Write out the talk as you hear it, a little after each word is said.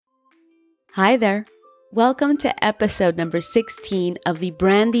Hi there. Welcome to episode number 16 of the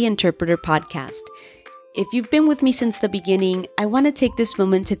Brand the Interpreter podcast. If you've been with me since the beginning, I want to take this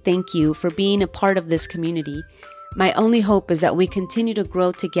moment to thank you for being a part of this community. My only hope is that we continue to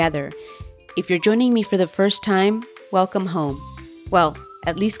grow together. If you're joining me for the first time, welcome home. Well,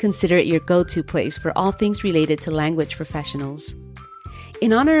 at least consider it your go-to place for all things related to language professionals.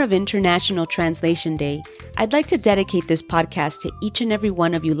 In honor of International Translation Day, I'd like to dedicate this podcast to each and every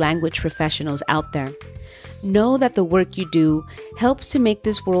one of you language professionals out there. Know that the work you do helps to make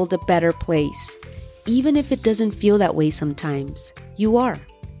this world a better place, even if it doesn't feel that way sometimes. You are.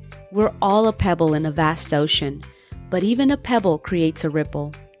 We're all a pebble in a vast ocean, but even a pebble creates a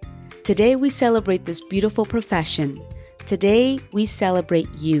ripple. Today we celebrate this beautiful profession. Today we celebrate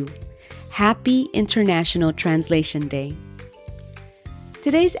you. Happy International Translation Day.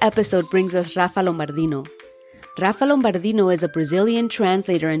 Today's episode brings us Rafa Lombardino. Rafa Lombardino is a Brazilian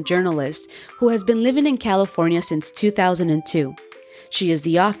translator and journalist who has been living in California since 2002. She is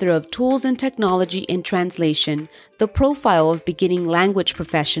the author of Tools and Technology in Translation, The Profile of Beginning Language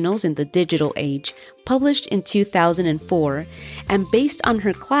Professionals in the Digital Age, published in 2004, and based on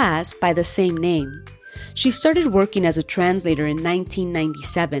her class by the same name. She started working as a translator in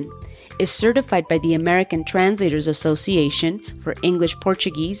 1997. Is certified by the American Translators Association for English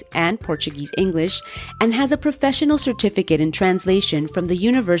Portuguese and Portuguese English, and has a professional certificate in translation from the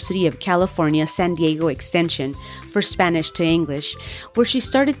University of California, San Diego Extension for Spanish to English, where she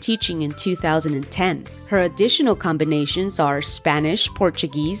started teaching in 2010. Her additional combinations are Spanish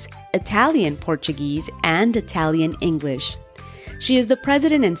Portuguese, Italian Portuguese, and Italian English. She is the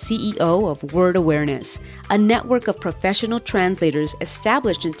president and CEO of Word Awareness, a network of professional translators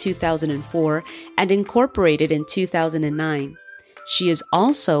established in 2004 and incorporated in 2009. She is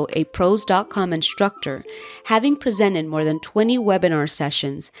also a Pros.com instructor, having presented more than 20 webinar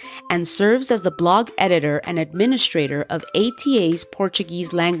sessions, and serves as the blog editor and administrator of ATA's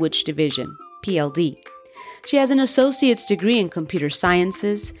Portuguese Language Division, PLD. She has an associate's degree in computer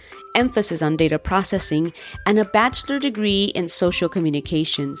sciences, emphasis on data processing, and a bachelor degree in social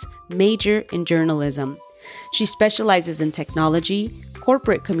communications, major in journalism. She specializes in technology,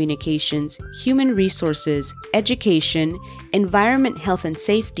 corporate communications, human resources, education, environment, health and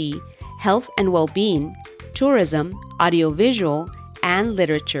safety, health and well-being, tourism, audiovisual, and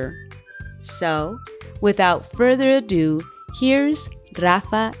literature. So, without further ado, here's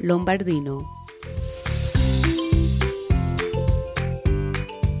Rafa Lombardino.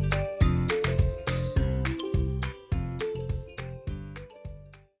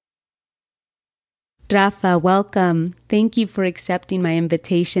 Rafa, welcome. Thank you for accepting my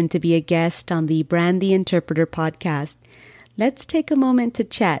invitation to be a guest on the Brand the Interpreter podcast. Let's take a moment to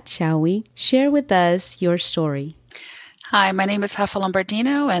chat, shall we? Share with us your story. Hi, my name is Rafa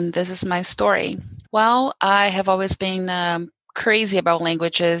Lombardino, and this is my story. Well, I have always been crazy about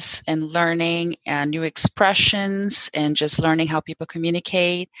languages and learning and new expressions and just learning how people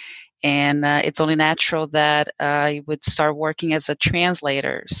communicate. And it's only natural that I would start working as a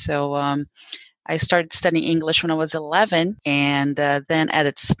translator. So I started studying English when I was 11 and then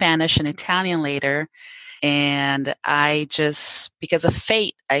added Spanish and Italian later. And I just, because of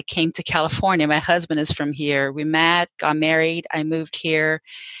fate, I came to California. My husband is from here. We met, got married, I moved here,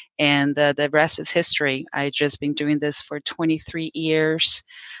 and the rest is history. I've just been doing this for 23 years.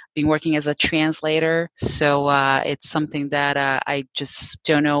 Been working as a translator, so it's something that I just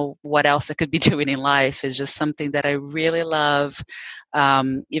don't know what else I could be doing in life. It's just something that I really love.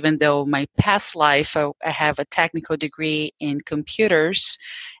 Even though my past life, I have a technical degree in computers,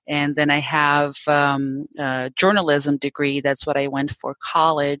 and then I have a journalism degree. That's what I went for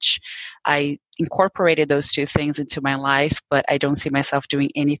college. I incorporated those two things into my life, but I don't see myself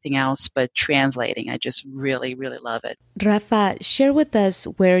doing anything else but translating. I just really, really love it. Rafa, share with us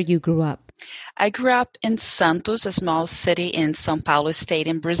where you grew up. I grew up in Santos, a small city in São Paulo state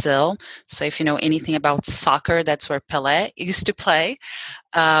in Brazil. So if you know anything about soccer, that's where Pelé used to play.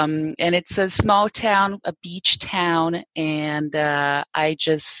 And it's a small town, a beach town, and I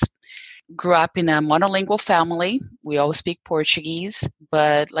just grew up in a monolingual family. We all speak Portuguese.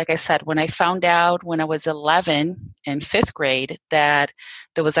 But like I said, when I found out when I was 11 in fifth grade that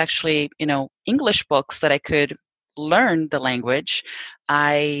there was actually, English books that I could learn the language,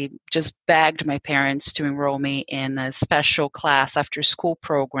 I just begged my parents to enroll me in a special class after school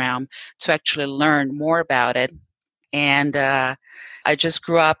program to actually learn more about it. And I just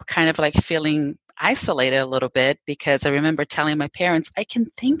grew up kind of like feeling isolated a little bit because I remember telling my parents I can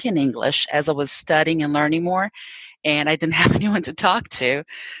think in English as I was studying and learning more, and I didn't have anyone to talk to.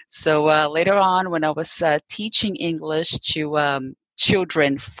 So later on, when I was teaching English to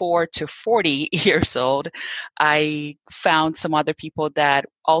children 4 to 40 years old, I found some other people that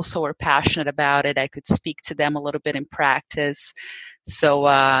also were passionate about it. I could speak to them a little bit in practice. So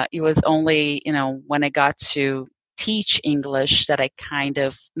it was only, when I got to teach English that I kind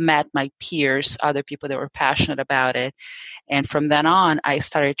of met my peers, other people that were passionate about it. And from then on, I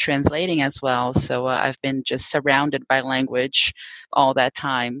started translating as well. So I've been just surrounded by language all that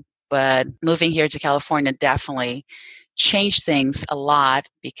time. But moving here to California definitely changed things a lot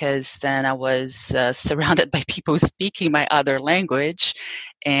because then I was surrounded by people speaking my other language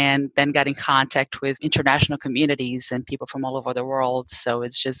and then got in contact with international communities and people from all over the world. So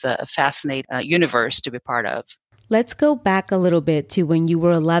it's just a fascinating universe to be part of. Let's go back a little bit to when you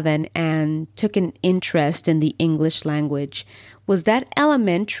were 11 and took an interest in the English language. Was that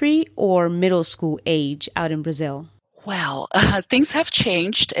elementary or middle school age out in Brazil? Well, things have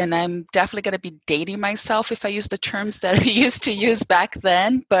changed, and I'm definitely going to be dating myself if I use the terms that I used to use back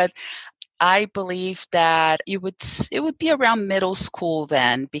then. But I believe that it would be around middle school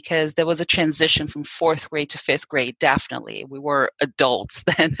then, because there was a transition from fourth grade to fifth grade. Definitely, we were adults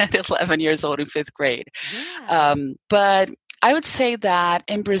then at 11 years old in fifth grade. Yeah. But I would say that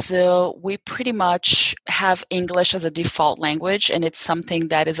in Brazil, we pretty much have English as a default language, and it's something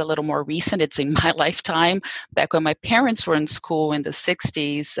that is a little more recent. It's in my lifetime. Back when my parents were in school in the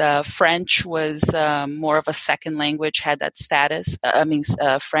 60s, French was more of a second language, had that status.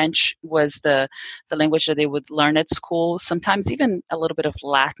 French was the language that they would learn at school, sometimes even a little bit of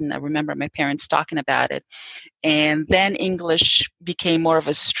Latin. I remember my parents talking about it. And then English became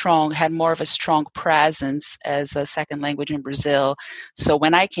had more of a strong presence as a second language in Brazil. So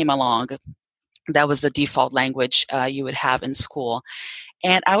when I came along, that was the default language you would have in school.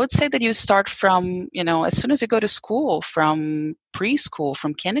 And I would say that you start from, as soon as you go to school, from preschool,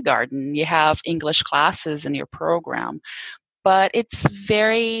 from kindergarten, you have English classes in your program. But it's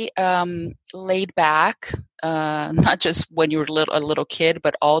very laid back, not just when you're a little kid,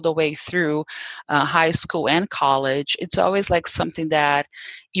 but all the way through high school and college. It's always like something that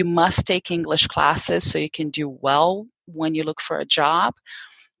you must take English classes so you can do well when you look for a job.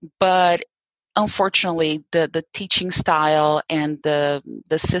 But unfortunately, the teaching style and the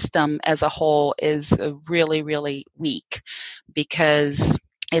system as a whole is really, really weak because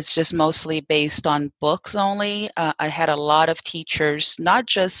it's just mostly based on books only. I had a lot of teachers, not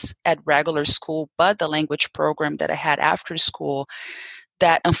just at regular school, but the language program that I had after school,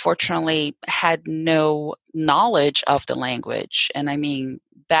 that unfortunately had no knowledge of the language. And I mean,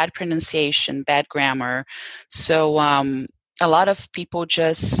 bad pronunciation, bad grammar. So a lot of people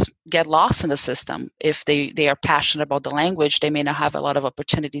just get lost in the system. If they are passionate about the language, they may not have a lot of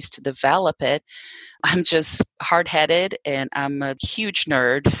opportunities to develop it. I'm just hard-headed and I'm a huge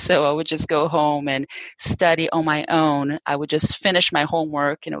nerd. So I would just go home and study on my own. I would just finish my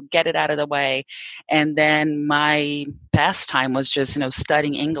homework, get it out of the way. And then my pastime was just,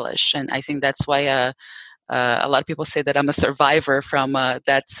 studying English. And I think that's why a lot of people say that I'm a survivor from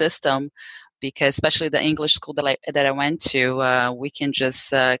that system, because especially the English school that I went to, we can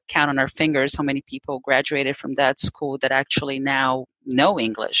just count on our fingers how many people graduated from that school that actually now know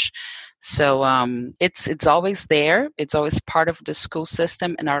English. So it's always there. It's always part of the school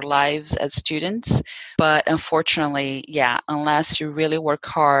system in our lives as students. But unfortunately, unless you really work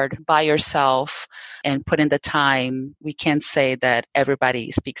hard by yourself and put in the time, we can't say that everybody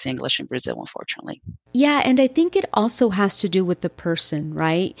speaks English in Brazil, unfortunately. Yeah, and I think it also has to do with the person,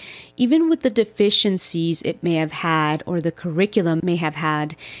 right? Even with the deficiencies it may have had or the curriculum may have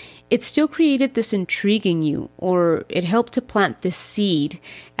had, it still created this intrigue in you, or it helped to plant this seed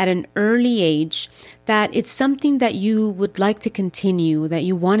at an early age that it's something that you would like to continue, that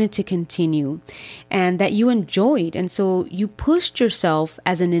you wanted to continue, and that you enjoyed. And so you pushed yourself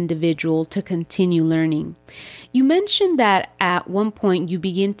as an individual to continue learning. You mentioned that at one point you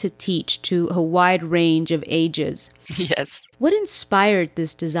began to teach to a wide range of ages. Yes. What inspired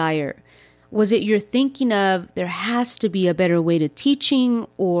this desire? Was it your thinking of there has to be a better way to teaching,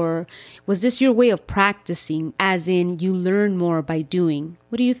 or was this your way of practicing, as in you learn more by doing?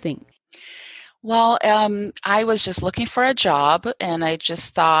 What do you think? Well, I was just looking for a job, and I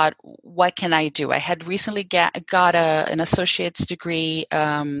just thought, what can I do? I had recently got an associate's degree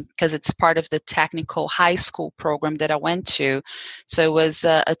because it's part of the technical high school program that I went to. So it was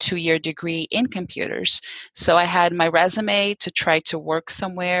a 2-year degree in computers. So I had my resume to try to work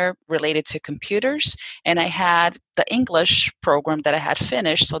somewhere related to computers, and I had the English program that I had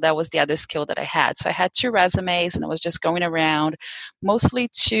finished. So that was the other skill that I had. So I had 2 resumes, and I was just going around mostly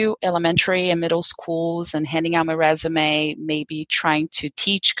to elementary and middle schools and handing out my resume, maybe trying to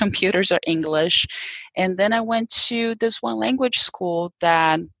teach computers or English. And then I went to this one language school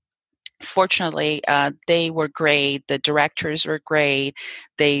that fortunately, they were great. The directors were great.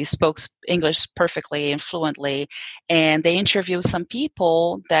 They spoke English perfectly and fluently. And they interviewed some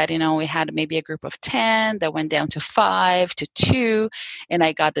people that, we had maybe a group of 10 that went down to 5 to 2, and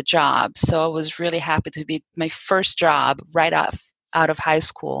I got the job. So I was really happy to be my first job right out of high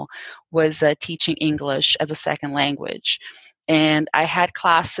school was teaching English as a second language. And I had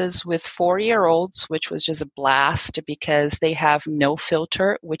classes with 4-year-olds, which was just a blast because they have no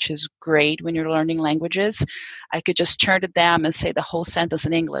filter, which is great when you're learning languages. I could just turn to them and say the whole sentence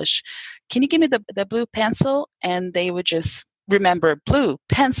in English. Can you give me the blue pencil? And they would just remember blue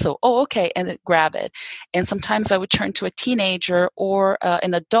pencil. Oh, okay. And then grab it. And sometimes I would turn to a teenager or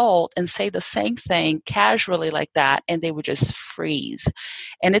an adult and say the same thing casually like that. And they would just freeze.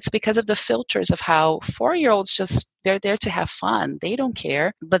 And it's because of the filters of how 4-year-olds they're there to have fun. They don't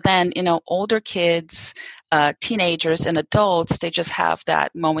care. But then, older kids, teenagers and adults, they just have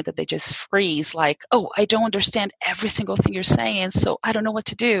that moment that they just freeze like, oh, I don't understand every single thing you're saying, so I don't know what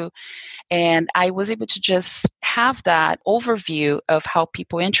to do. And I was able to just have that overview of how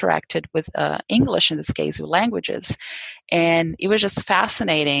people interacted with English, in this case, with languages. And it was just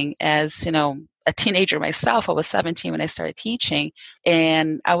fascinating as, a teenager myself. I was 17 when I started teaching,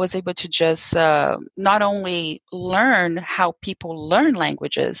 and I was able to just not only learn how people learn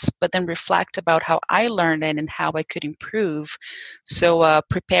languages, but then reflect about how I learned it and how I could improve. So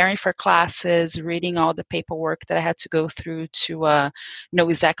preparing for classes, reading all the paperwork that I had to go through to know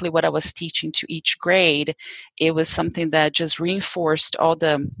exactly what I was teaching to each grade, it was something that just reinforced all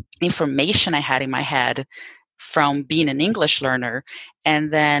the information I had in my head from being an English learner,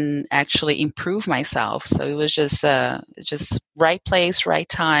 and then actually improve myself. So it was just right place, right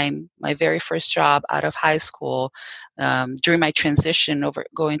time. My very first job out of high school, during my transition over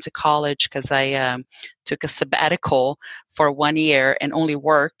going to college, because I took a sabbatical for 1 year and only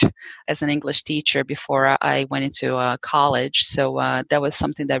worked as an English teacher before I went into college. So that was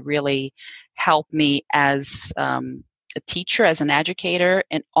something that really helped me as a teacher, as an educator,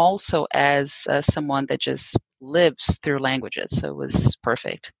 and also as someone that just lives through languages. So it was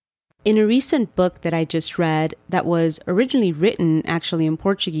perfect. In a recent book that I just read that was originally written actually in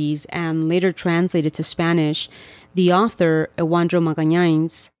Portuguese and later translated to Spanish, the author, Ewandro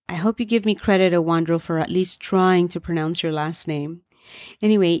Magalhães, I hope you give me credit, Ewandro, for at least trying to pronounce your last name.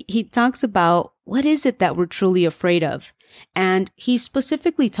 Anyway, he talks about what is it that we're truly afraid of? And he's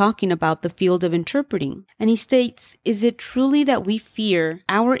specifically talking about the field of interpreting. And he states, is it truly that we fear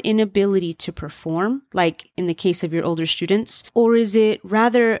our inability to perform, like in the case of your older students, or is it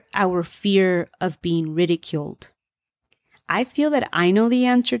rather our fear of being ridiculed? I feel that I know the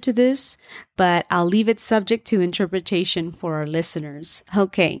answer to this, but I'll leave it subject to interpretation for our listeners.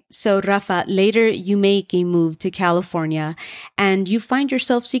 Okay, so Rafa, later you make a move to California and you find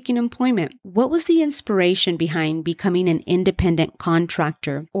yourself seeking employment. What was the inspiration behind becoming an independent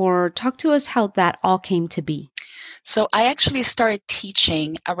contractor? Or talk to us how that all came to be. So I actually started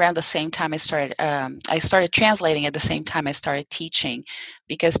teaching around the same time I started translating at the same time I started teaching,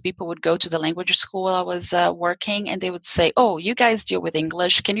 because people would go to the language school I was working and they would say, oh, you guys deal with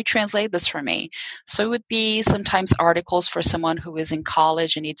English. Can you translate this for me? So it would be sometimes articles for someone who is in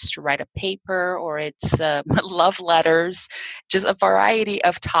college and needs to write a paper, or it's love letters, just a variety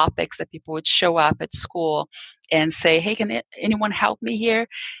of topics that people would show up at school and say, hey, can anyone help me here?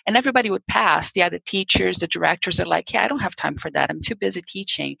 And everybody would pass. Yeah, the teachers, the directors are like, yeah, I don't have time for that. I'm too busy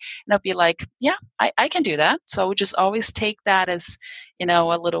teaching. And I'll be like, yeah, I can do that. So I would just always take that as,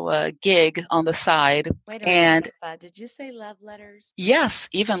 a little gig on the side. Wait a minute, Rafa, did you say love letters? Yes,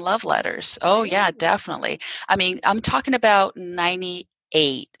 even love letters. Oh, yeah, definitely. I mean, I'm talking about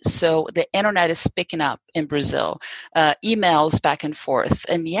 98. So the internet is picking up in Brazil, emails back and forth.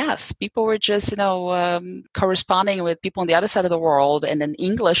 And yes, people were just, corresponding with people on the other side of the world. And then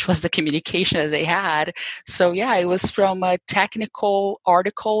English was the communication that they had. So yeah, it was from technical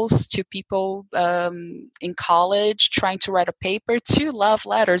articles to people in college trying to write a paper to love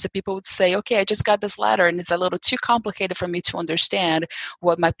letters that people would say, okay, I just got this letter and it's a little too complicated for me to understand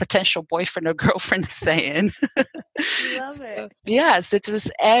what my potential boyfriend or girlfriend is saying. Love it. Yes, it's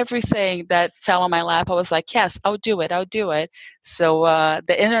just everything that fell on my lap. I was like, yes, I'll do it. I'll do it. So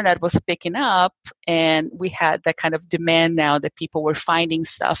the internet was picking up, and we had that kind of demand now that people were finding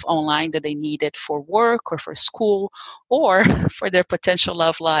stuff online that they needed for work or for school or for their potential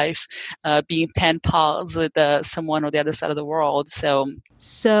love life, being pen pals with someone on the other side of the world.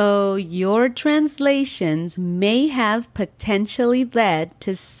 So your translations may have potentially led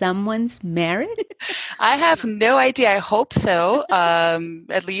to someone's marriage? I have no idea. I hope so.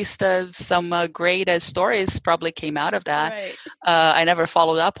 At least some great stories probably came out of that. Right. I never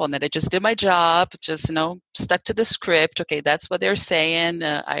followed up on it. I just did my job, just, stuck to the script. Okay, that's what they're saying.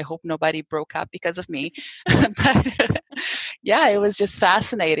 I hope nobody broke up because of me. But yeah, it was just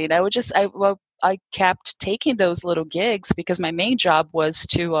fascinating. I kept taking those little gigs because my main job was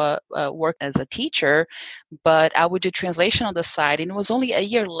to work as a teacher, but I would do translation on the side. And it was only a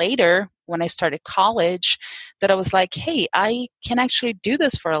year later when I started college that I was like, hey, I can actually do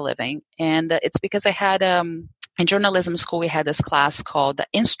this for a living. And it's because I had, in journalism school, we had this class called the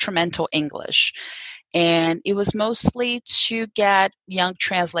Instrumental English. And it was mostly to get young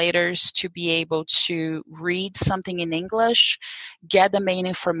translators to be able to read something in English, get the main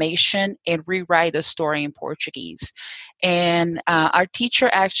information, and rewrite the story in Portuguese. And our teacher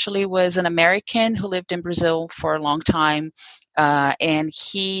actually was an American who lived in Brazil for a long time. And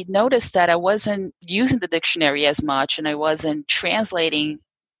he noticed that I wasn't using the dictionary as much and I wasn't translating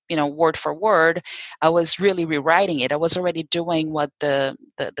word for word. I was really rewriting it. I was already doing what the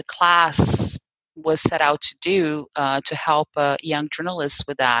class was set out to do to help young journalists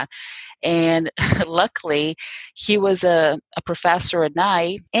with that. And luckily, he was a professor at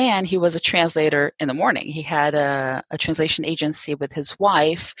night and he was a translator in the morning. He had a translation agency with his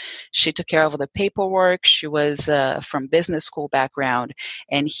wife. She took care of the paperwork. She was from business school background.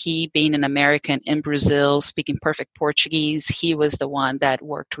 And he, being an American in Brazil, speaking perfect Portuguese, he was the one that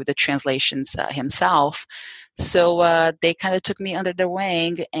worked with the translations himself. So they kind of took me under their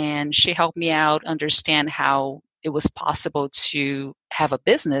wing, and she helped me out understand how it was possible to have a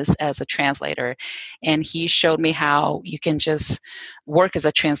business as a translator. And he showed me how you can just work as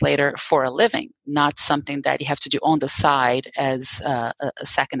a translator for a living, not something that you have to do on the side as a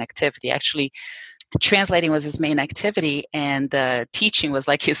second activity. Actually, translating was his main activity, and teaching was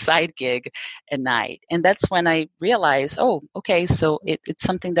like his side gig at night. And that's when I realized, oh, okay, so it's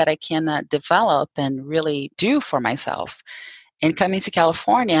something that I can develop and really do for myself. And coming to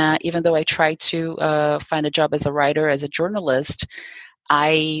California, even though I tried to find a job as a writer, as a journalist,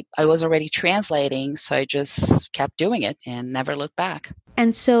 I was already translating, so I just kept doing it and never looked back.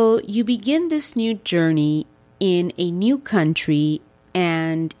 And so you begin this new journey in a new country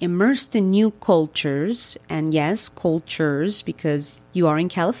and immersed in new cultures. And yes, cultures, because you are in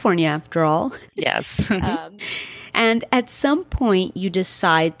California after all. Yes. And at some point, you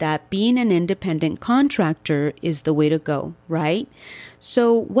decide that being an independent contractor is the way to go, right?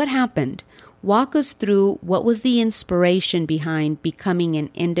 So what happened? Walk us through what was the inspiration behind becoming an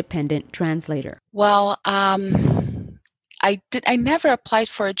independent translator. Well, I never applied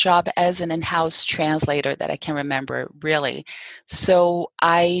for a job as an in-house translator that I can remember, really. So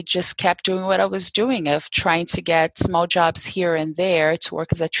I just kept doing what I was doing, of trying to get small jobs here and there to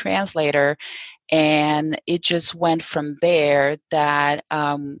work as a translator. And it just went from there that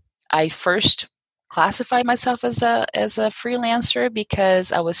I first classified myself as a freelancer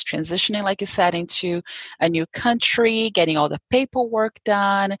because I was transitioning, like you said, into a new country, getting all the paperwork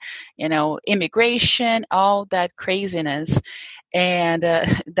done, immigration, all that craziness. And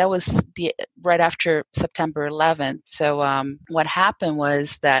that was right after September 11th. So what happened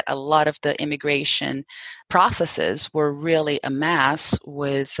was that a lot of the immigration processes were really a mess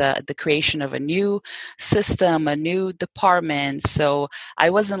with the creation of a new system, a new department. So I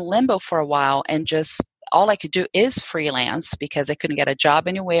was in limbo for a while, and just all I could do is freelance because I couldn't get a job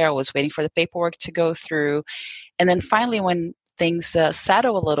anywhere. I was waiting for the paperwork to go through. And then finally, when things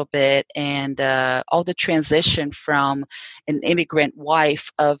settle a little bit, and all the transition from an immigrant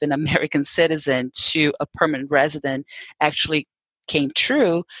wife of an American citizen to a permanent resident actually came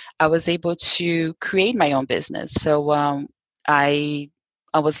true, I was able to create my own business. So I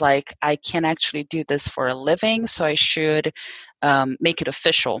was like, I can actually do this for a living, so I should make it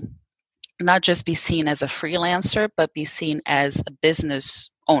official. Not just be seen as a freelancer, but be seen as a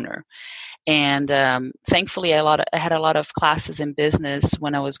business owner. And thankfully, I had a lot of classes in business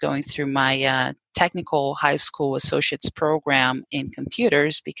when I was going through my technical high school associate's program in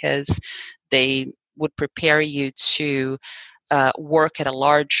computers, because they would prepare you to work at a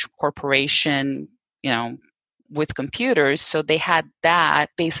large corporation, with computers. So they had that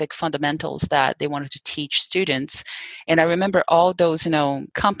basic fundamentals that they wanted to teach students. And I remember all those,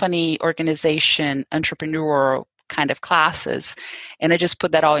 company, organization, entrepreneurial kind of classes. And I just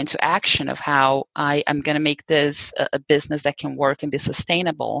put that all into action of how I am going to make this a business that can work and be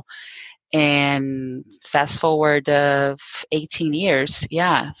sustainable. And fast forward 18 years,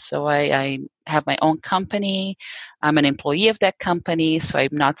 yeah. So I have my own company. I'm an employee of that company, so I'm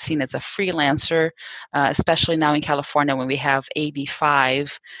not seen as a freelancer, especially now in California when we have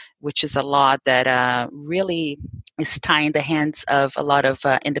AB5, which is a law that really is tying the hands of a lot of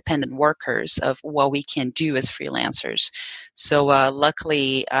independent workers of what we can do as freelancers. So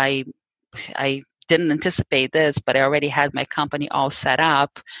luckily, I didn't anticipate this, but I already had my company all set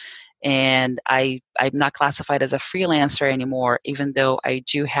up. And I'm not classified as a freelancer anymore, even though I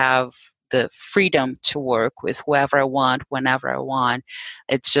do have the freedom to work with whoever I want, whenever I want.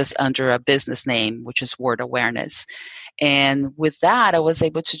 It's just under a business name, which is Word Awareness. And with that, I was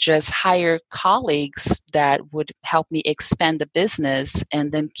able to just hire colleagues that would help me expand the business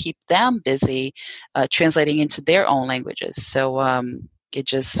and then keep them busy translating into their own languages. So it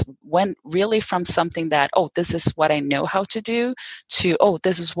just went really from something that, this is what I know how to do, to,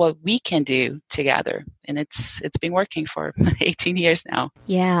 this is what we can do together. And it's been working for 18 years now.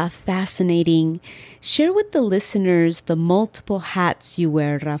 Yeah, fascinating. Share with the listeners the multiple hats you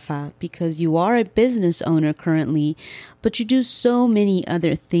wear, Rafa, because you are a business owner currently, but you do so many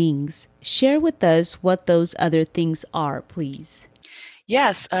other things. Share with us what those other things are, please.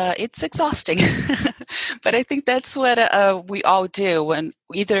 Yes, it's exhausting, but I think that's what we all do when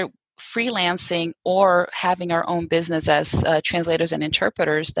either freelancing or having our own business as translators and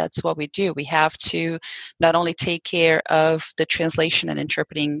interpreters. That's what we do. We have to not only take care of the translation and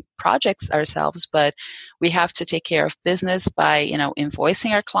interpreting projects ourselves, but we have to take care of business by,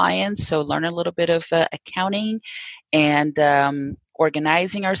 invoicing our clients. So learn a little bit of accounting and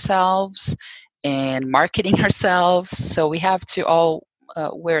organizing ourselves and marketing ourselves. So we have to all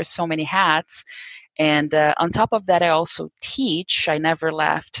wear so many hats. And on top of that, I also teach. I never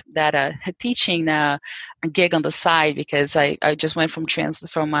left that teaching gig on the side because I just went from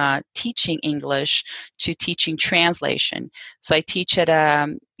teaching English to teaching translation. So I teach at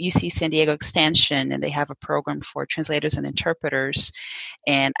UC San Diego Extension, and they have a program for translators and interpreters.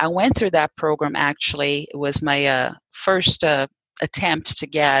 And I went through that program, actually. It was my first attempt to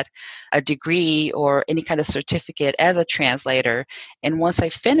get a degree or any kind of certificate as a translator. And once I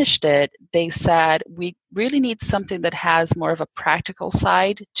finished it, they said, we really need something that has more of a practical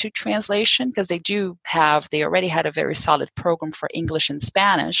side to translation, because they already had a very solid program for English and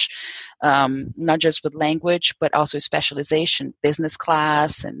Spanish, not just with language, but also specialization, business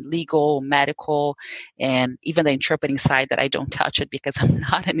class and legal, medical, and even the interpreting side that I don't touch it because I'm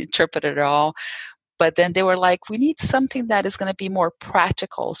not an interpreter at all. But then they were like, we need something that is going to be more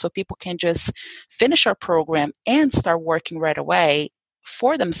practical so people can just finish our program and start working right away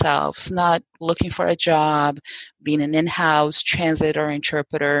for themselves, not looking for a job, being an in-house translator or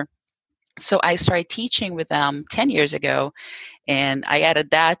interpreter. So I started teaching with them 10 years ago, and I added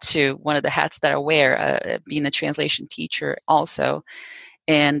that to one of the hats that I wear, being a translation teacher also.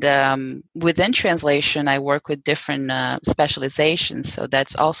 And within translation, I work with different specializations. So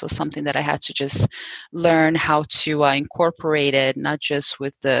that's also something that I had to just learn how to incorporate it, not just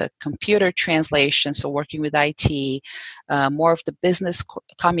with the computer translation, so working with IT, more of the business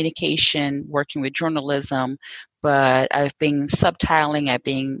communication, working with journalism. But I've been subtitling, I've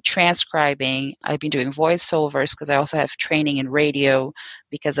been transcribing, I've been doing voiceovers because I also have training in radio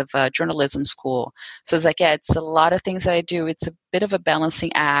because of journalism school. So it's like, it's a lot of things that I do. It's a bit of a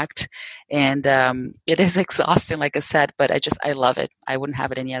balancing act, and it is exhausting, like I said, but I love it. I wouldn't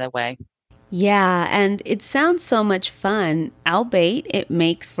have it any other way. Yeah, and it sounds so much fun, albeit it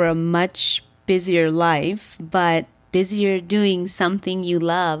makes for a much busier life, but busier doing something you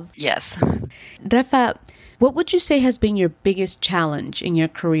love. Yes. Rafa, what would you say has been your biggest challenge in your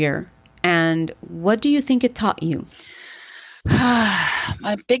career, and what do you think it taught you?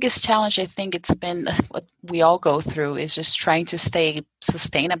 My biggest challenge, I think it's been what we all go through, is just trying to stay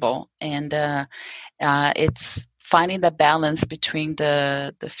sustainable. And it's finding the balance between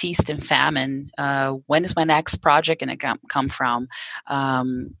the feast and famine. When is my next project going to come from?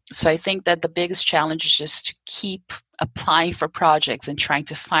 So I think that the biggest challenge is just to keep applying for projects and trying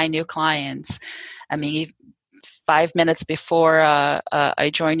to find new clients. I mean, 5 minutes before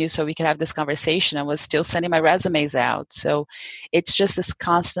I joined you so we could have this conversation, I was still sending my resumes out. So it's just this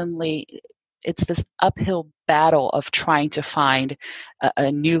uphill battle of trying to find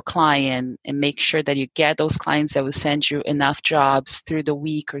a new client and make sure that you get those clients that will send you enough jobs through the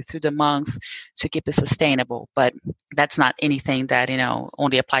week or through the month to keep it sustainable. But that's not anything that,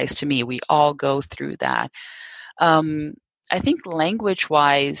 only applies to me. We all go through that. I think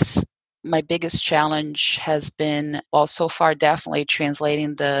language-wise, my biggest challenge has been, well, so far, definitely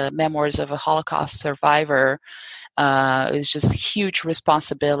translating the memoirs of a Holocaust survivor. It's just huge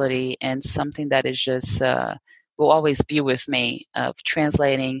responsibility and something that is just will always be with me, of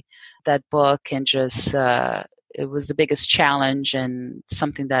translating that book, and just it was the biggest challenge and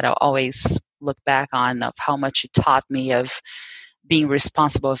something that I'll always look back on, of how much it taught me of being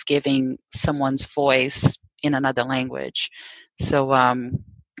responsible, of giving someone's voice in another language. So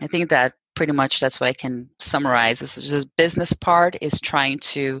I think that pretty much that's what I can summarize. This business part is trying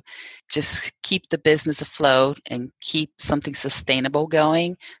to just keep the business afloat and keep something sustainable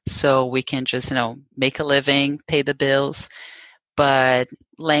going, so we can just, make a living, pay the bills. But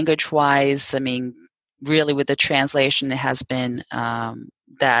language-wise, I mean, really with the translation, it has been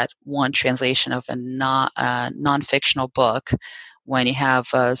that one translation of a non-fictional book, when you have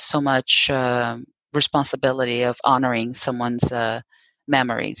so much responsibility of honoring someone's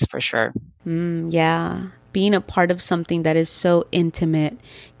memories, for sure. Yeah. Being a part of something that is so intimate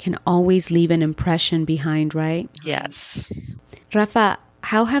can always leave an impression behind, right? Yes. Rafa,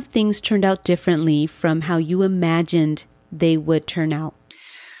 how have things turned out differently from how you imagined they would turn out?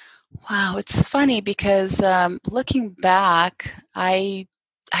 Wow, it's funny because looking back, I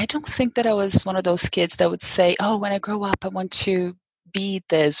don't think that I was one of those kids that would say, "Oh, when I grow up, I want to be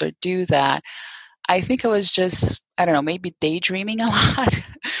this or do that." I think I was just, I don't know, maybe daydreaming a lot,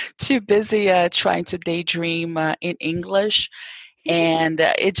 too busy trying to daydream in English. And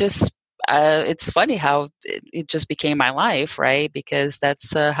it's funny how it just became my life, right? Because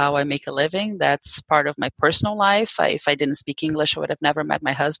that's how I make a living. That's part of my personal life. If I didn't speak English, I would have never met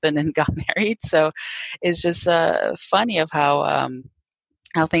my husband and got married. So it's just funny of how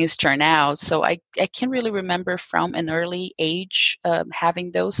things turn out. So I can really remember from an early age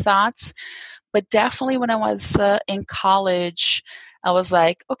having those thoughts. But definitely when I was in college, I was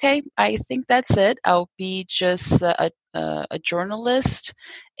like, okay, I think that's it. I'll be just a journalist,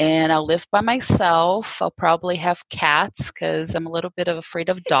 and I'll live by myself. I'll probably have cats because I'm a little bit afraid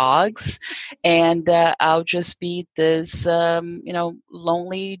of dogs. And I'll just be this,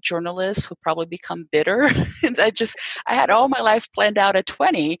 lonely journalist who probably become bitter. And I had all my life planned out at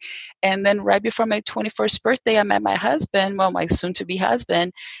 20. And then right before my 21st birthday, I met my husband, well, my soon to be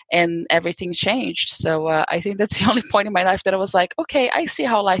husband, and everything changed. So I think that's the only point in my life that I was like, okay, I see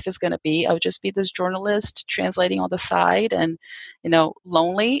how life is going to be. I'll just be this journalist translating on the side and,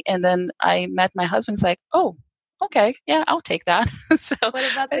 lonely. And then I met my husband. He's like, oh, okay, yeah, I'll take that. So,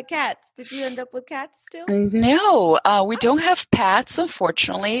 what about the cats? Did you end up with cats still? No, we don't have pets,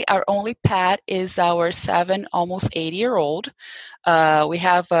 unfortunately. Our only pet is our 7, almost 8-year-old. We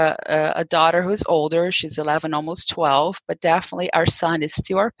have a daughter who's older. She's 11, almost 12. But definitely our son is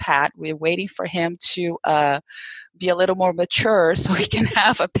still our pet. We're waiting for him to be a little more mature so we can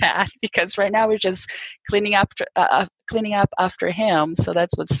have a pet, because right now we're just cleaning up after him. So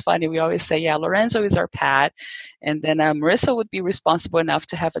that's what's funny. We always say, yeah, Lorenzo is our pet, and then Marissa would be responsible enough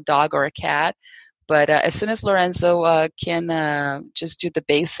to have a dog or a cat. But as soon as Lorenzo can just do the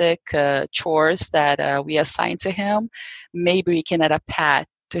basic chores that we assign to him, maybe we can add a pet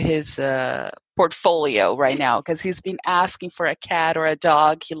to his portfolio right now, because he's been asking for a cat or a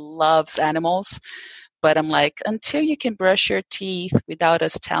dog. He loves animals. But I'm like, until you can brush your teeth without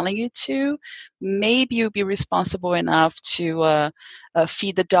us telling you to, maybe you'll be responsible enough to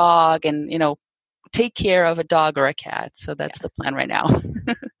feed the dog and, take care of a dog or a cat. So that's the plan right now.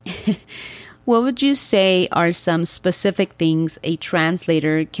 What would you say are some specific things a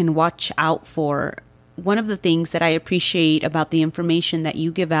translator can watch out for? One of the things that I appreciate about the information that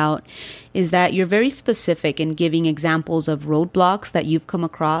you give out is that you're very specific in giving examples of roadblocks that you've come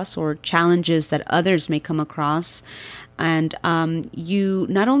across or challenges that others may come across. And you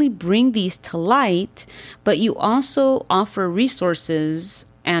not only bring these to light, but you also offer resources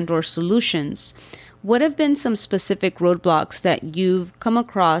and or solutions. What have been some specific roadblocks that you've come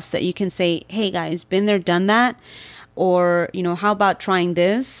across that you can say, hey guys, been there, done that? Or, how about trying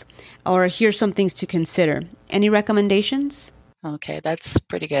this? Or here's some things to consider. Any recommendations? Okay, that's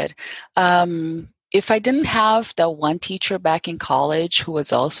pretty good. If I didn't have that one teacher back in college who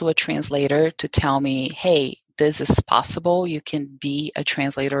was also a translator to tell me, hey, this is possible, you can be a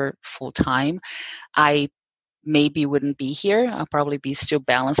translator full time, I maybe wouldn't be here. I'll probably be still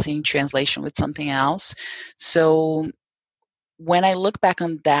balancing translation with something else. So when I look back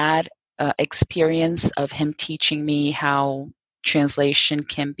on that experience of him teaching me how translation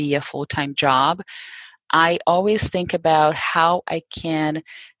can be a full-time job, I always think about how I can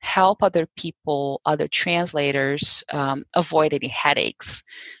help other people, other translators, avoid any headaches.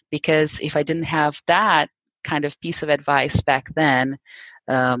 Because if I didn't have that kind of piece of advice back then,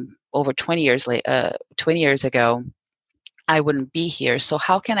 over 20 years ago, I wouldn't be here. So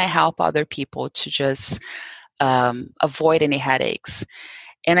how can I help other people to just avoid any headaches?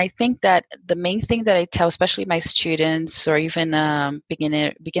 And I think that the main thing that I tell, especially my students or even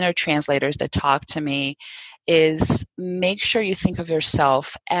beginner translators that talk to me, is make sure you think of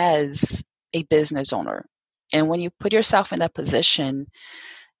yourself as a business owner. And when you put yourself in that position,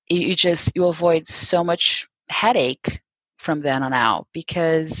 you avoid so much headache from then on out.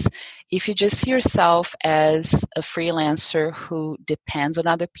 Because if you just see yourself as a freelancer who depends on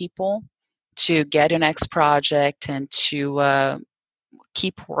other people to get your next project and to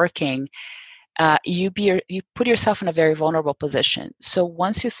keep working, you put yourself in a very vulnerable position. So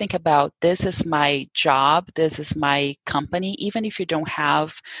once you think about, this is my job, this is my company, even if you don't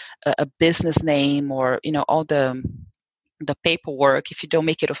have a business name or all the paperwork, if you don't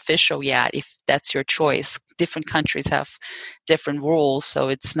make it official yet, if that's your choice. Different countries have different rules, so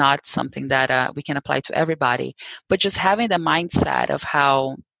it's not something that we can apply to everybody. But just having the mindset of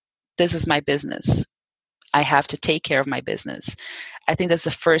how this is my business, I have to take care of my business. I think that's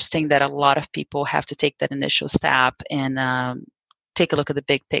the first thing that a lot of people have to take that initial step and take a look at the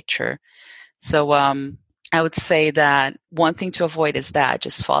big picture. So I would say that one thing to avoid is that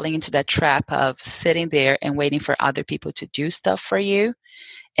just falling into that trap of sitting there and waiting for other people to do stuff for you,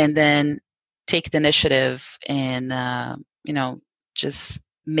 and then take the initiative and just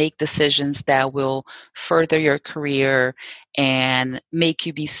make decisions that will further your career and make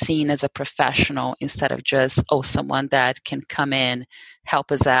you be seen as a professional instead of just someone that can come in,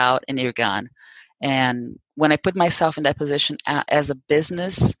 help us out, and you're gone. And when I put myself in that position as a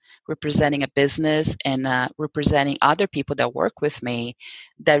business, representing a business and representing other people that work with me,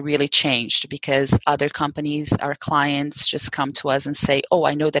 that really changed, because other companies, our clients, just come to us and say,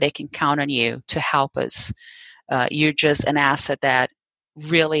 I know that I can count on you to help us. You're just an asset that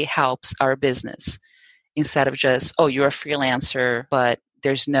really helps our business, instead of just, you're a freelancer, but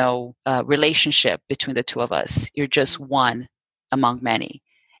there's no relationship between the two of us. You're just one among many.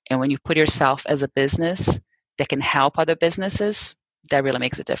 And when you put yourself as a business that can help other businesses, that really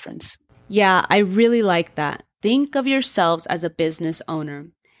makes a difference. Yeah, I really like that. Think of yourselves as a business owner.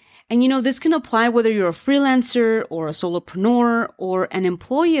 And this can apply whether you're a freelancer or a solopreneur or an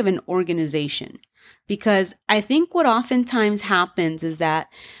employee of an organization. Because I think what oftentimes happens is that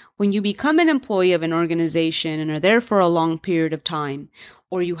when you become an employee of an organization and are there for a long period of time,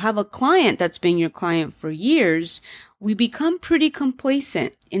 or you have a client that's been your client for years, we become pretty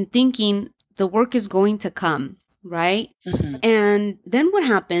complacent in thinking the work is going to come, right? Mm-hmm. And then what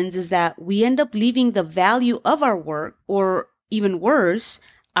happens is that we end up leaving the value of our work, or even worse,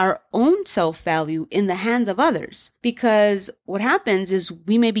 our own self-value, in the hands of others. Because what happens is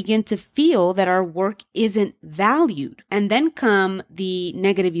we may begin to feel that our work isn't valued. And then come the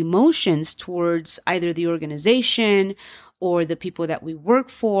negative emotions towards either the organization or the people that we work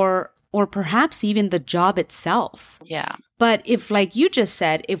for, or perhaps even the job itself. Yeah. But if, like you just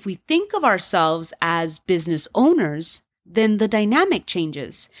said, if we think of ourselves as business owners, then the dynamic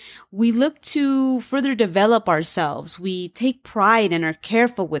changes. We look to further develop ourselves. We take pride and are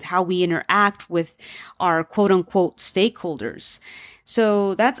careful with how we interact with our quote unquote stakeholders.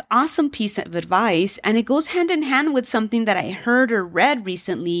 So that's awesome piece of advice. And it goes hand in hand with something that I heard or read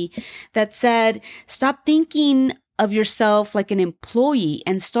recently that said, stop thinking of yourself like an employee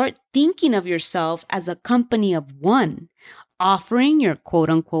and start thinking of yourself as a company of one, offering your quote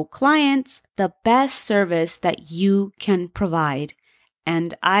unquote clients the best service that you can provide.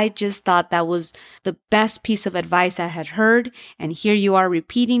 And I just thought that was the best piece of advice I had heard. And here you are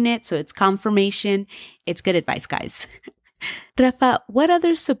repeating it. So it's confirmation. It's good advice, guys. Rafa, what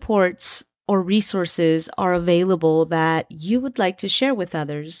other supports or resources are available that you would like to share with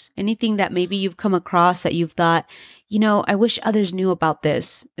others? Anything that maybe you've come across that you've thought, I wish others knew about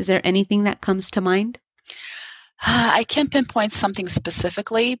this. Is there anything that comes to mind? I can't pinpoint something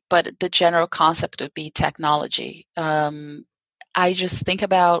specifically, but the general concept would be technology. I just think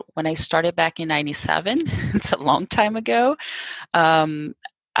about when I started back in 97, it's a long time ago.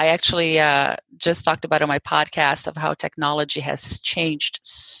 I actually just talked about on my podcast of how technology has changed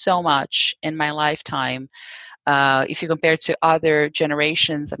so much in my lifetime. If you compare it to other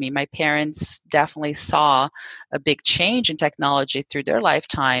generations, I mean, my parents definitely saw a big change in technology through their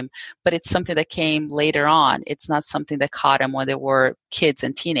lifetime, but it's something that came later on. It's not something that caught them when they were kids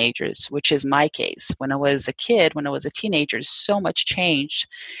and teenagers, which is my case. When I was a kid, when I was a teenager, so much changed.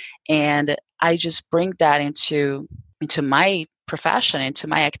 And I just bring that into my profession, into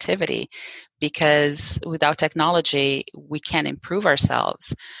my activity, because without technology, we can't improve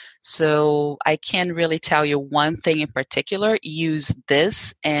ourselves. So I can't really tell you one thing in particular, use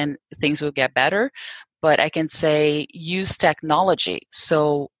this and things will get better. But I can say use technology.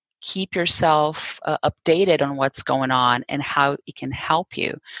 So keep yourself updated on what's going on and how it can help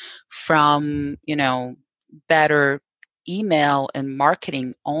you, from, better email and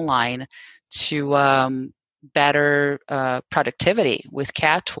marketing online to better productivity with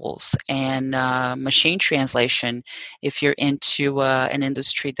CAD tools and machine translation if you're into an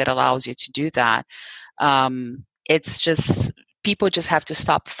industry that allows you to do that. It's just, people just have to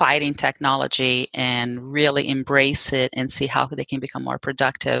stop fighting technology and really embrace it and see how they can become more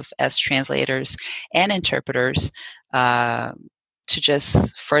productive as translators and interpreters, to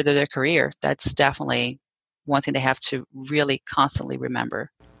just further their career. That's definitely one thing they have to really constantly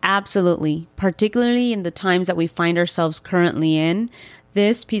remember. Absolutely. Particularly in the times that we find ourselves currently in,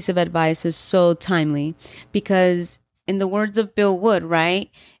 this piece of advice is so timely because, in the words of Bill Wood, right?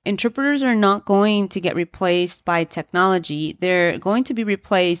 Interpreters are not going to get replaced by technology. They're going to be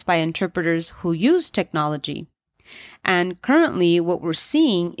replaced by interpreters who use technology. And currently, what we're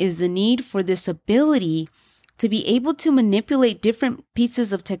seeing is the need for this ability to be able to manipulate different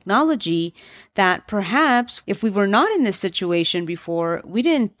pieces of technology that perhaps if we were not in this situation before, we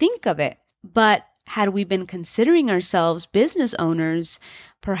didn't think of it. But had we been considering ourselves business owners,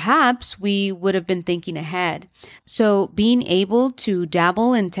 perhaps we would have been thinking ahead. So being able to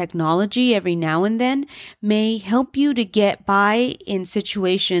dabble in technology every now and then may help you to get by in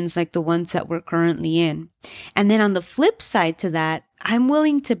situations like the ones that we're currently in. And then on the flip side to that, I'm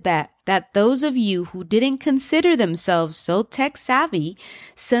willing to bet that those of you who didn't consider themselves so tech savvy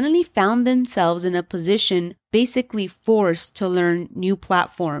suddenly found themselves in a position basically forced to learn new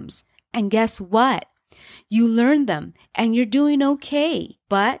platforms. And guess what? You learned them and you're doing okay,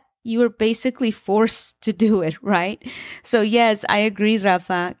 but you were basically forced to do it, right? So yes, I agree,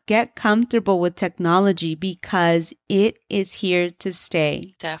 Rafa. Get comfortable with technology because it is here to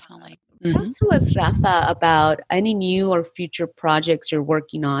stay. Definitely. Talk to us, Rafa, about any new or future projects you're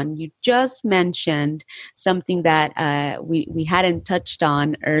working on. You just mentioned something that we hadn't touched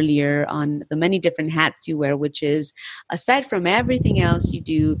on earlier on the many different hats you wear, which is, aside from everything else you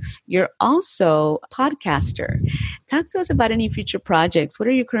do, you're also a podcaster. Talk to us about any future projects. What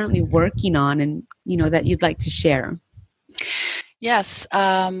are you currently working on and, that you'd like to share? Yes.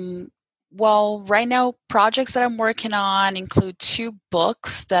 Well, right now, projects that I'm working on include 2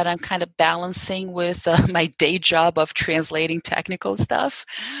 books that I'm kind of balancing with my day job of translating technical stuff.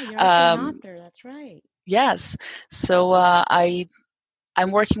 Oh, you're also an author. That's right. Yes. So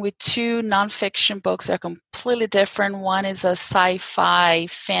I'm working with 2 nonfiction books that are completely different. One is a sci-fi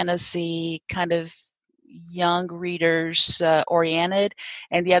fantasy kind of young readers oriented,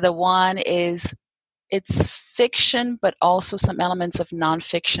 and the other one is, it's fiction, but also some elements of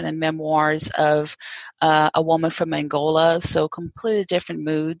nonfiction and memoirs of a woman from Angola. So completely different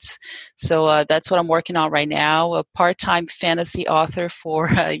moods. So that's what I'm working on right now. A part-time fantasy author for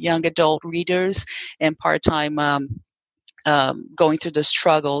young adult readers, and part-time going through the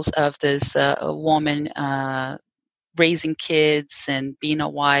struggles of this woman raising kids and being a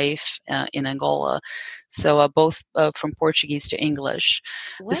wife in Angola. So both from Portuguese to English.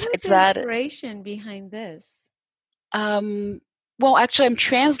 What was Besides the that, inspiration behind this? Well, actually, I'm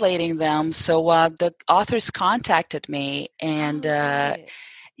translating them. So the authors contacted me, and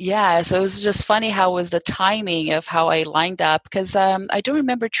yeah, so it was just funny how was the timing of how I lined up, because I don't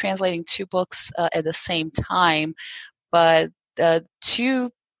remember translating 2 books at the same time, but the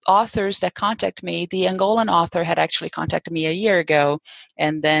 2 authors that contacted me, the Angolan author had actually contacted me a year ago,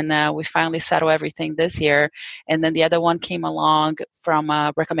 and then we finally settled everything this year. And then the other one came along from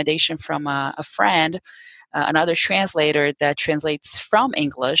a recommendation from a friend, another translator that translates from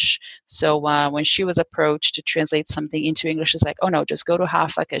English. So when she was approached to translate something into English, it's like, oh no, just go to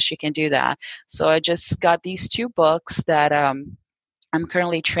Rafa because she can do that. So I just got these 2 books that I'm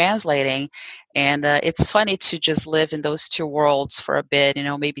currently translating, and it's funny to just live in those 2 worlds for a bit,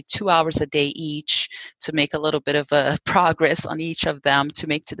 maybe 2 hours a day each to make a little bit of a progress on each of them to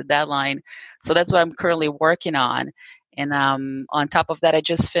make to the deadline. So that's what I'm currently working on. And on top of that, I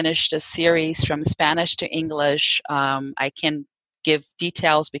just finished a series from Spanish to English. I can give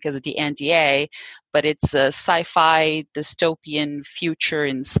details because of the NDA, but it's a sci-fi dystopian future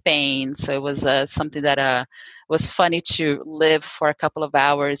in Spain. So it was something that was funny to live for a couple of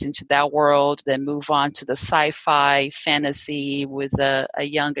hours into that world, then move on to the sci-fi fantasy with a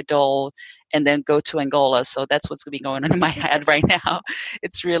young adult, and then go to Angola. So that's what's going to be going on in my head right now.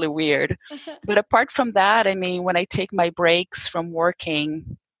 It's really weird. But apart from that, I mean, when I take my breaks from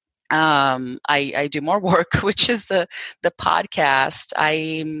working, I do more work, which is the podcast.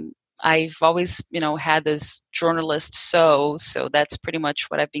 I've always, had this journalist so that's pretty much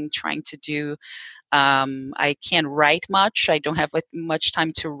what I've been trying to do. I can't write much. I don't have much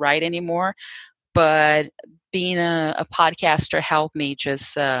time to write anymore, but being a podcaster helped me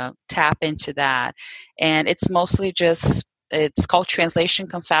just tap into that. And it's mostly it's called Translation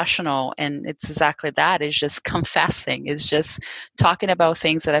Confessional, and it's exactly that. It's just confessing. It's just talking about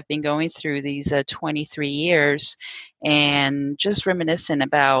things that I've been going through these 23 years, and just reminiscing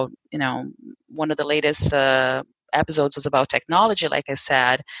about, one of the latest episodes was about technology, like I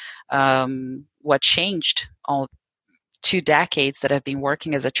said, what changed all 2 decades that I've been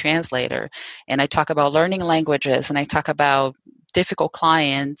working as a translator. And I talk about learning languages, and I talk about difficult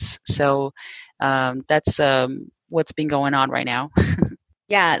clients. So that's what's been going on right now.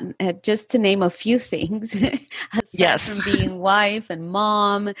 Yeah, just to name a few things, aside Yes. from being wife and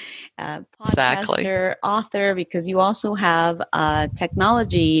mom, Exactly. podcaster, author, because you also have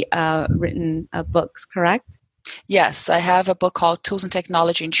technology written books, correct? Yes, I have a book called Tools and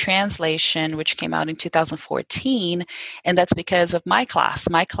Technology in Translation, which came out in 2014. And that's because of my class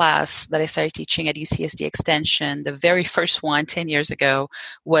that I started teaching at UCSD Extension. The very first one 10 years ago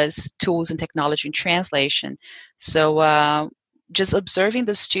was Tools and Technology in Translation. So just observing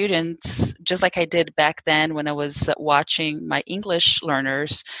the students, just like I did back then when I was watching my English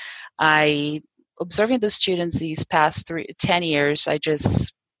learners, observing the students these past 10 years, I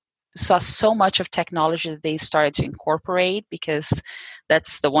just saw so much of technology that they started to incorporate, because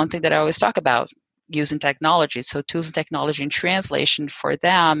that's the one thing that I always talk about, using technology. So tools and technology and translation for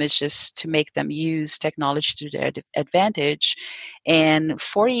them is just to make them use technology to their advantage. And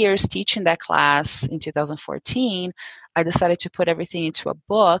 4 years teaching that class in 2014, I decided to put everything into a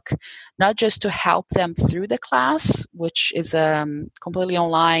book, not just to help them through the class, which is completely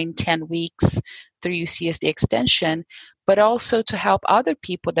online, 10 weeks through UCSD Extension, but also to help other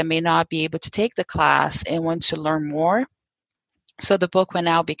people that may not be able to take the class and want to learn more. So the book went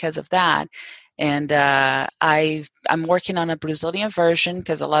out because of that. And I'm working on a Brazilian version,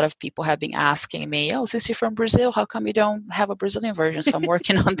 because a lot of people have been asking me, oh, since you're from Brazil, how come you don't have a Brazilian version? So I'm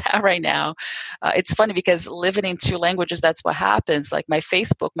working on that right now. It's funny because living in 2 languages, that's what happens. Like my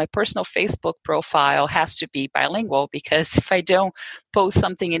personal Facebook profile has to be bilingual, because if I don't post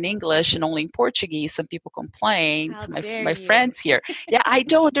something in English and only in Portuguese, some people complain. So my friends here, yeah, I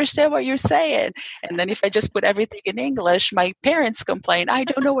don't understand what you're saying. And then if I just put everything in English, my parents complain, I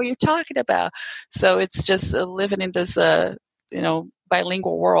don't know what you're talking about. So it's just living in this,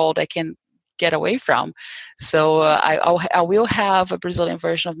 bilingual world I can get away from. So I will have a Brazilian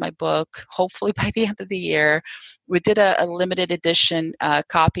version of my book, hopefully by the end of the year. We did a limited edition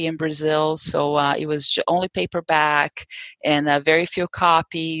copy in Brazil, so it was only paperback, and very few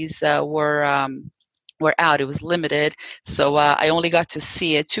copies were out. It was limited. So I only got to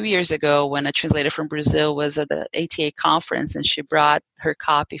see it 2 years ago when a translator from Brazil was at the ATA conference, and she brought her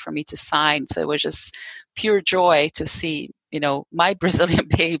copy for me to sign. So it was just pure joy to see, my Brazilian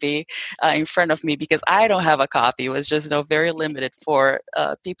baby in front of me, because I don't have a copy. It was just, very limited for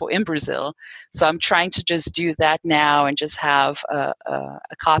people in Brazil. So I'm trying to just do that now and just have a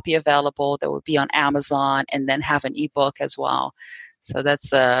copy available that would be on Amazon, and then have an ebook as well. So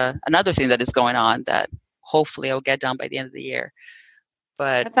that's another thing that is going on that hopefully I'll get done by the end of the year.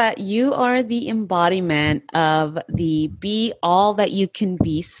 But Rafa, you are the embodiment of the be all that you can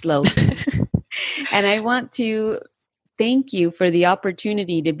be slogan. And I want to thank you for the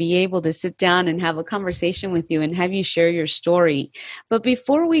opportunity to be able to sit down and have a conversation with you and have you share your story. But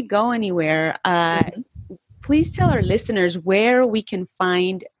before we go anywhere, please tell our listeners where we can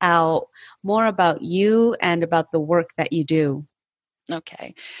find out more about you and about the work that you do.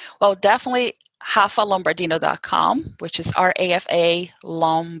 Okay. Well, definitely rafalombardino.com, which is RAFA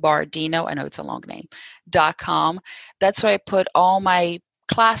Lombardino. I know it's a long name, .com. That's where I put all my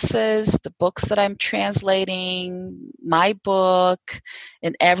classes, the books that I'm translating, my book,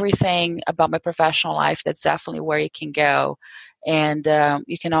 and everything about my professional life. That's definitely where you can go. And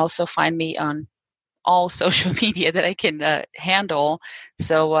you can also find me on all social media that I can handle.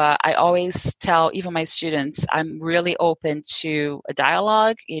 So I always tell even my students, I'm really open to a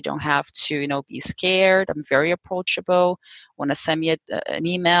dialogue. You don't have to, be scared. I'm very approachable. Want to send me an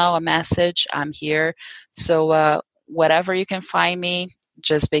email, a message, I'm here. So whatever you can find me,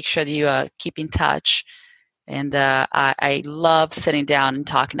 just make sure that you keep in touch. And I love sitting down and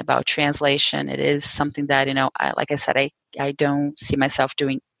talking about translation. It is something that, like I said, I don't see myself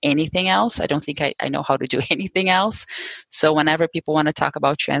doing anything else. I don't think I know how to do anything else. So whenever people want to talk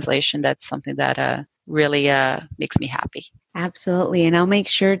about translation, that's something that really makes me happy. Absolutely. And I'll make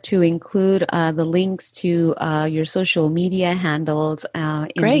sure to include the links to your social media handles in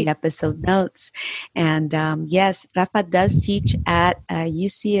the episode notes. And yes, Rafa does teach at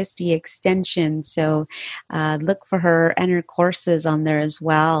UCSD Extension. So look for her and her courses on there as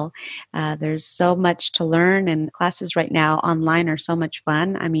well. There's so much to learn, and classes right now online are so much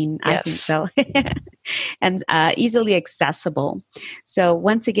fun. I mean, yes. I think so. And easily accessible. So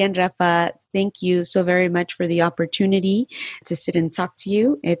once again, Rafa, thank you so very much for the opportunity to sit and talk to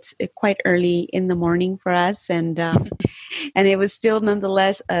you. It's quite early in the morning for us, and it was still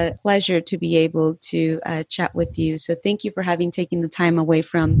nonetheless a pleasure to be able to chat with you. So thank you for having taken the time away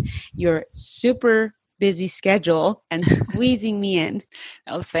from your super busy schedule and squeezing me in.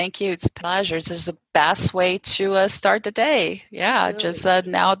 Oh, thank you. It's a pleasure. This is the best way to start the day. Yeah, absolutely. Just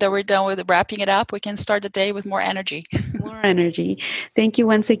now that we're done with wrapping it up, we can start the day with more energy. More energy. Thank you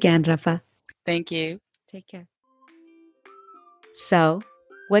once again, Rafa. Thank you. Take care. So,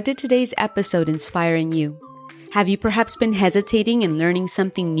 what did today's episode inspire in you? Have you perhaps been hesitating in learning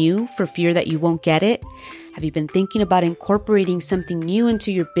something new for fear that you won't get it? Have you been thinking about incorporating something new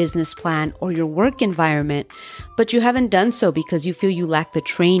into your business plan or your work environment, but you haven't done so because you feel you lack the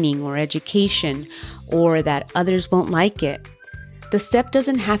training or education, or that others won't like it? The step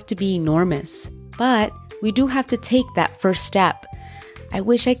doesn't have to be enormous, but we do have to take that first step. I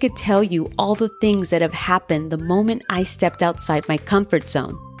wish I could tell you all the things that have happened the moment I stepped outside my comfort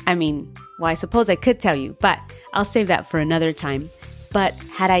zone. I suppose I could tell you, but I'll save that for another time. But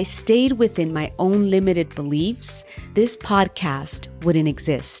had I stayed within my own limited beliefs, this podcast wouldn't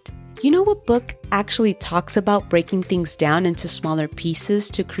exist. You know what book actually talks about breaking things down into smaller pieces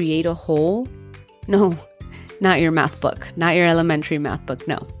to create a whole? No, not your math book, not your elementary math book.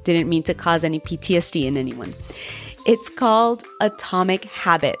 No, didn't mean to cause any PTSD in anyone. It's called Atomic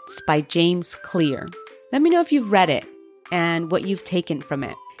Habits by James Clear. Let me know if you've read it and what you've taken from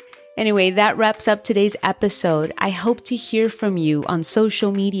it. Anyway, that wraps up today's episode. I hope to hear from you on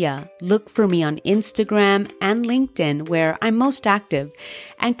social media. Look for me on Instagram and LinkedIn, where I'm most active,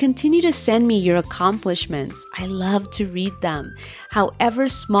 and continue to send me your accomplishments. I love to read them, however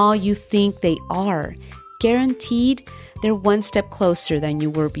small you think they are. Guaranteed, they're one step closer than you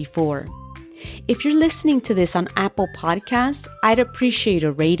were before. If you're listening to this on Apple Podcasts, I'd appreciate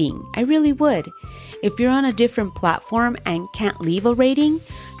a rating. I really would. If you're on a different platform and can't leave a rating,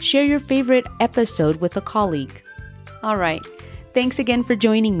 share your favorite episode with a colleague. All right. Thanks again for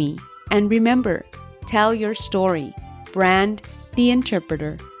joining me. And remember, tell your story. Brand the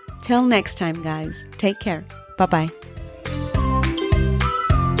interpreter. Till next time, guys. Take care. Bye-bye.